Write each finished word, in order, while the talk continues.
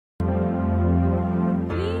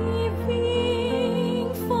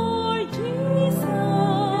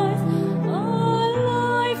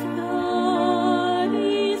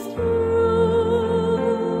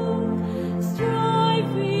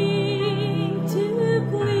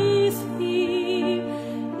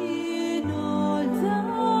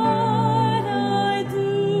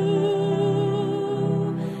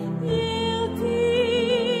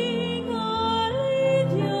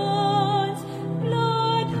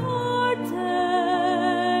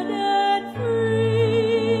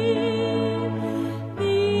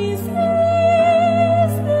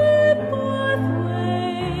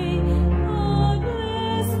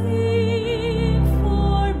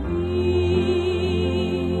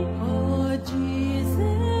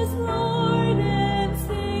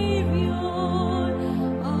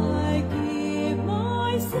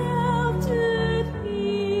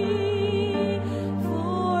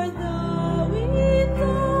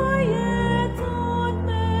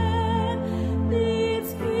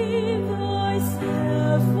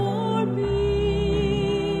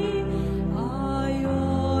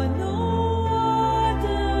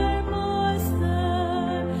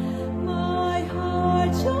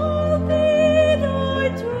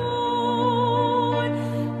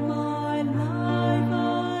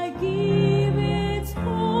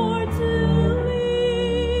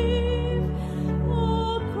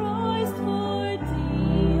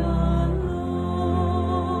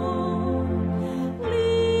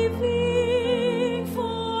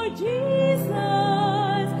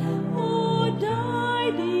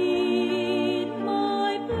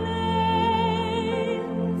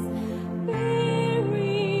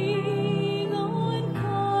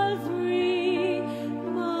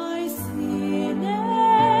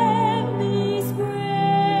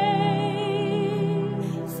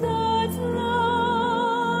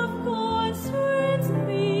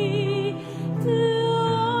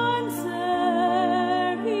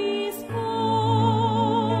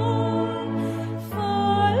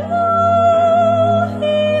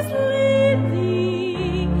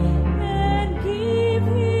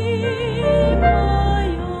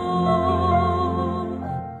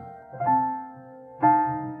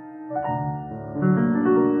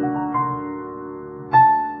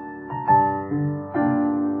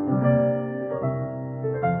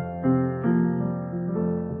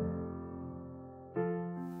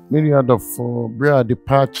Many other for bread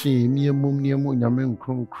departure, near Yamin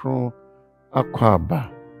Cron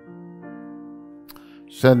Aquaba.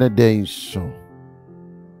 Saturday so.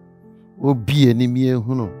 O be any mere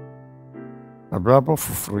huno. A brabo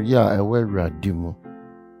for ya a well radimo.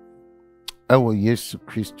 I will yes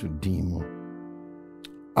Christ to demo.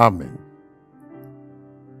 Amen.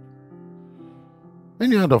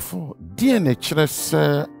 Many other for dear nature,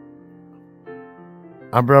 sir.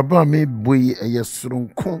 Abraba me boy a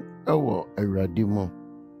yesrunko ewo awradimo.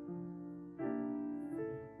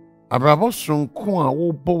 Abraba srunko a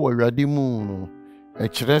wo bo awradimo no e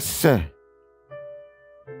kire se.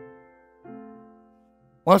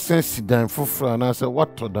 Wase sidan foforo ana se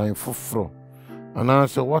wato dan foforo ana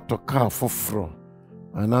se wato car foforo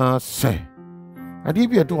ana se. Ade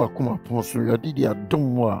bi edo akoma pon so yade di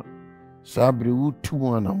adom a sabre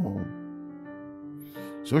wutu anamo.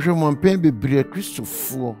 So she mon pen bebre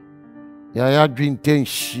Christopher ya dream ten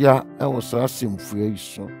shia e wo sa asemfu yi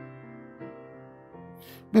so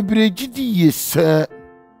bebre gidi yese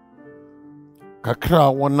kakra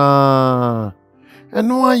wona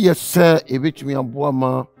eno ayese ebetumi aboa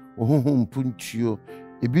ma ohunhun puntuo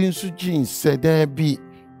ebi nso gin se da bi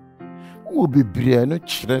wo bebre no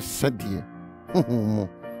kire sade ohunmu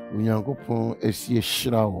onyankopon esie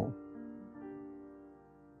hira wo.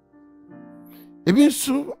 Ebi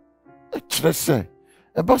nso kire se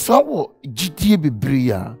e ba sa wo gidie bebre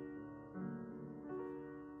ya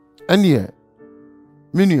ene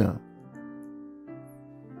menua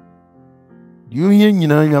di ohia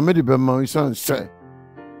nyina nyame de be ma wisan se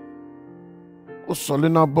o sole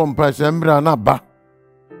na bompa se mra na ba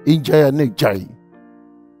inja ya na jai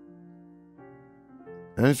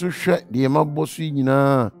enso hwe de ma bosu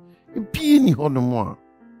nyina ebi ni hono a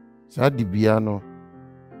sa di bia no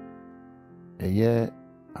eye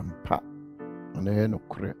ampa ana ye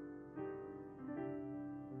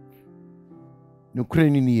nokure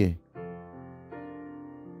ni niye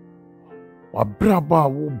wabraba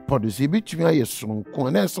wo bodo se bitumi aye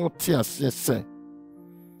soronko na so te ase se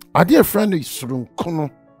ade a friend is soronko no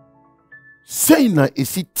sei na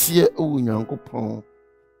esitie o nyankopon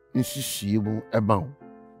nsihie mu eba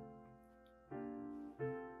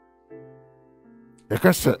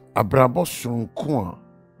ekase abrabo soronko a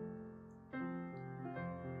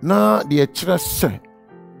na de kire se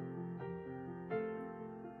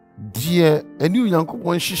die eni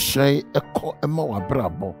onyankopon hihye ekọ ema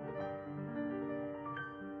wabrabo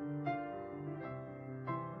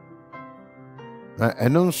na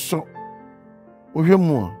eno nso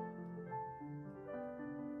ohwemu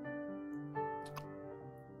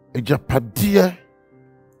ejapade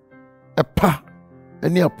epa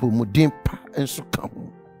eni apomuden pa enso ka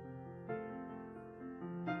ho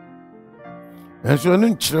enso no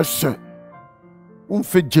nkire se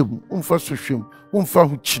umfe jem umfa sohwem umfa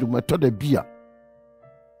ho kirim atoda bia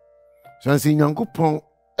sanse nyankopon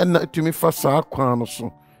ena etumi fa saa kwan no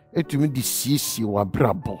so etumi di siesie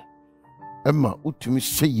wabrabo Emma utumi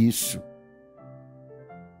se Yesu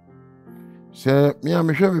se me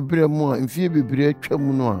amehwe bebre mu a mfie bebre atwa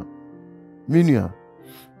mu no a menua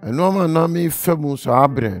eno ma na me famu so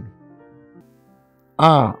abre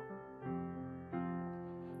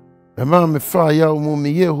Emma me fa ya mu me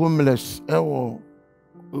ye homeless ewo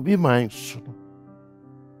obi man so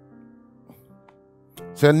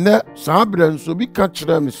se ne sa abre so bi ka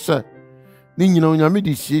kire me se ni nyina onyame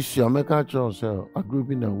di siesie ameka kire se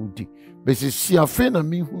agrobi na wudi bese si afe na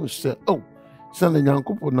mi hu se se na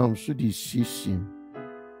nyankopon nam so di siesie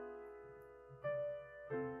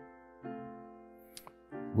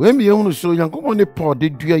we mi hu so nyankopon ne pa de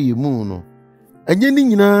dua ye mu no enye ni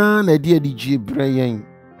nyina na de adigye brayen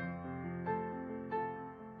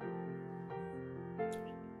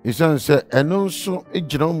isan se eno so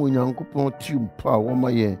egira mu nyankopon tiumpa wo ma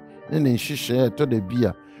ye ne nhihye to da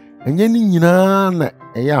bia enye ni nyina na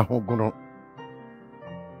eya ahogono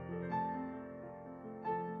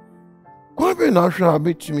kwabe na hwa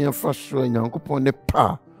betumi afa so nyankopon ne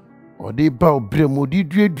pa ode ba obrem odi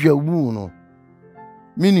duadua wu no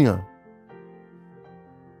minia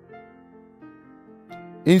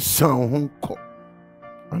insan honko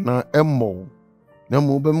ana emmo na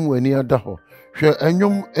mo bem wani ada ho hwe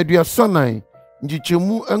enwom aduasanan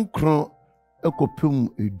ngichemu enkron ekopem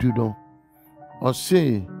edu no o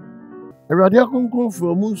se Awurade akonkron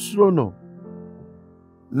fo mu nsuro no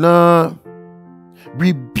na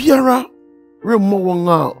bibiara remo won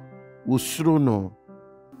a wosuro no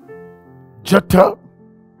jata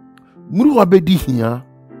muru abedi hia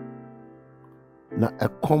na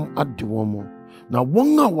ekom ade womo na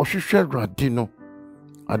won a wohwehwe Awurade no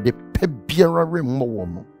ade pe biara remo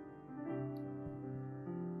womo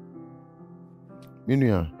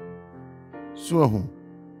minua so ho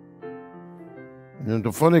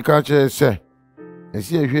no phone ka che se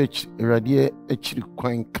esi ehwe Awurade akiri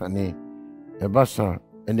kwan kane ebasa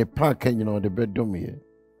ene park anyina de bedom ye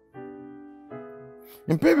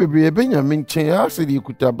mpe bebre ebenya menchen asiri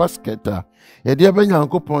kuta basket a ye de ebenya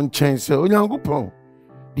Nyankopon chen se Onyankopon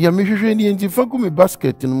de amehwehwe ni enti fa ku me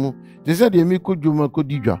basket no mu de se de me kodwuma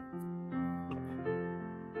kodidwa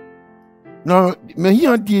no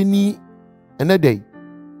mehia de ni ene dey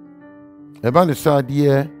eba ne sa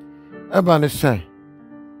de eba ne sai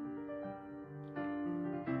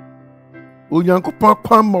Onyankopon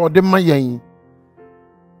kwan ma ode mayen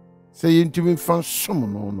se yentumi fa som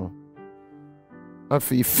no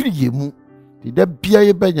afi firi mu de da bia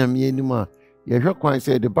ye banyame anim a ye hwe kwan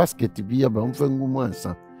se de basket bia ba mfa ngumu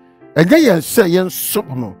ansa enye ye se yen sop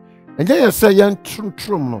no enye ye se yen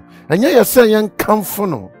truntrum no enye ye se yen kamfo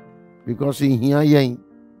no because in hia yen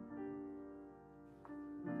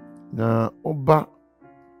na oba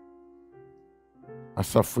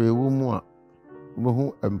asafo ewu mu a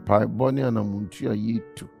mohu empire boni ana muntu a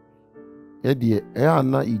yitu ye de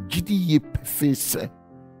ana igidi ye pefe se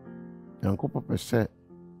Nyankopon pese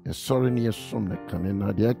ye sori ni ye som na kane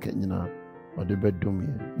na de aka nyina ode bedom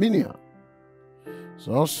ye minia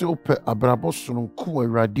so se ope abrabo sononko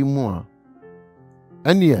Awurade mu a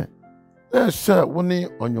ene e se woni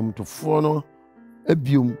onyomtofo no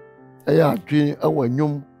abiom eya adwen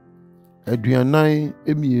awanyom aduanan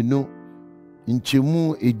emienu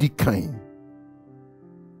nchemu edikan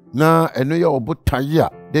na eno ya obotaye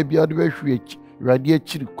a de bia de behwe Awurade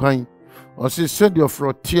akiri kwan o se said your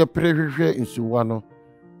frontier prehwehwe nsuwa no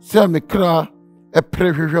se mekra e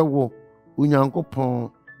prehwehwe wo Onyankopon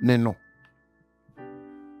ne no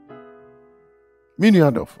mini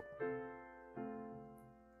adofo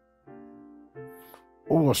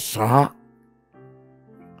o sa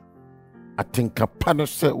atenka pano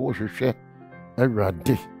se wo hwehwe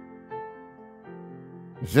Awurade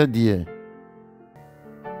zedie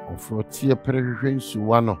o frontier prehwehwe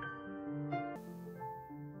nsuwa no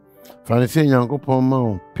Fanise Nyankopon ma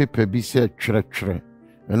o pepe bi se twere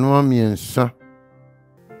eno amiensa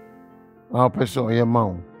a pese o ye ma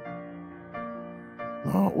o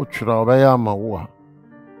o twere o ba ya ma wo a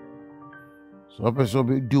so pese o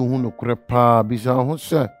be di hu no kure pa bi sa ho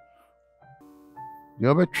se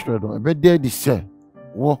yo be twere do be de di se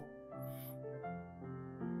wo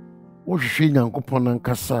hwehwe Nyankopon nan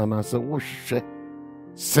kasa na se wo hwehwe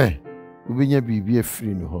se obenya bibi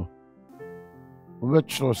afiri no ho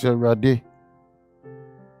Obetro se Awurade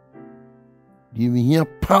di mi hia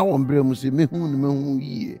pa ombre mu se mehu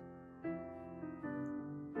yie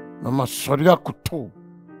na masori akoto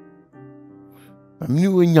amni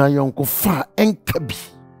wonya yonko fa enka bi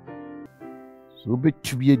so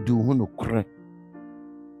betubi edu hu no kore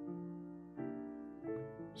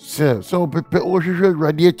so pepe o hwehwe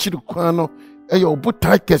Awurade akiri kwan no eya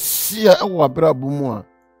obotai kese a ewo abrabo mu a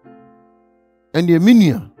ene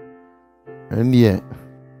minia ene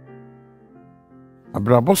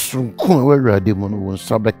abrabo sonko a Awurade mu no won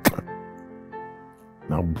sabeka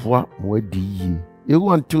na boa mo adi yi e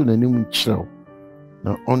want to na nim kyerɛw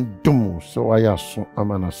na ondom so ayaso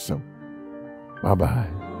amanasem bye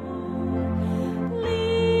bye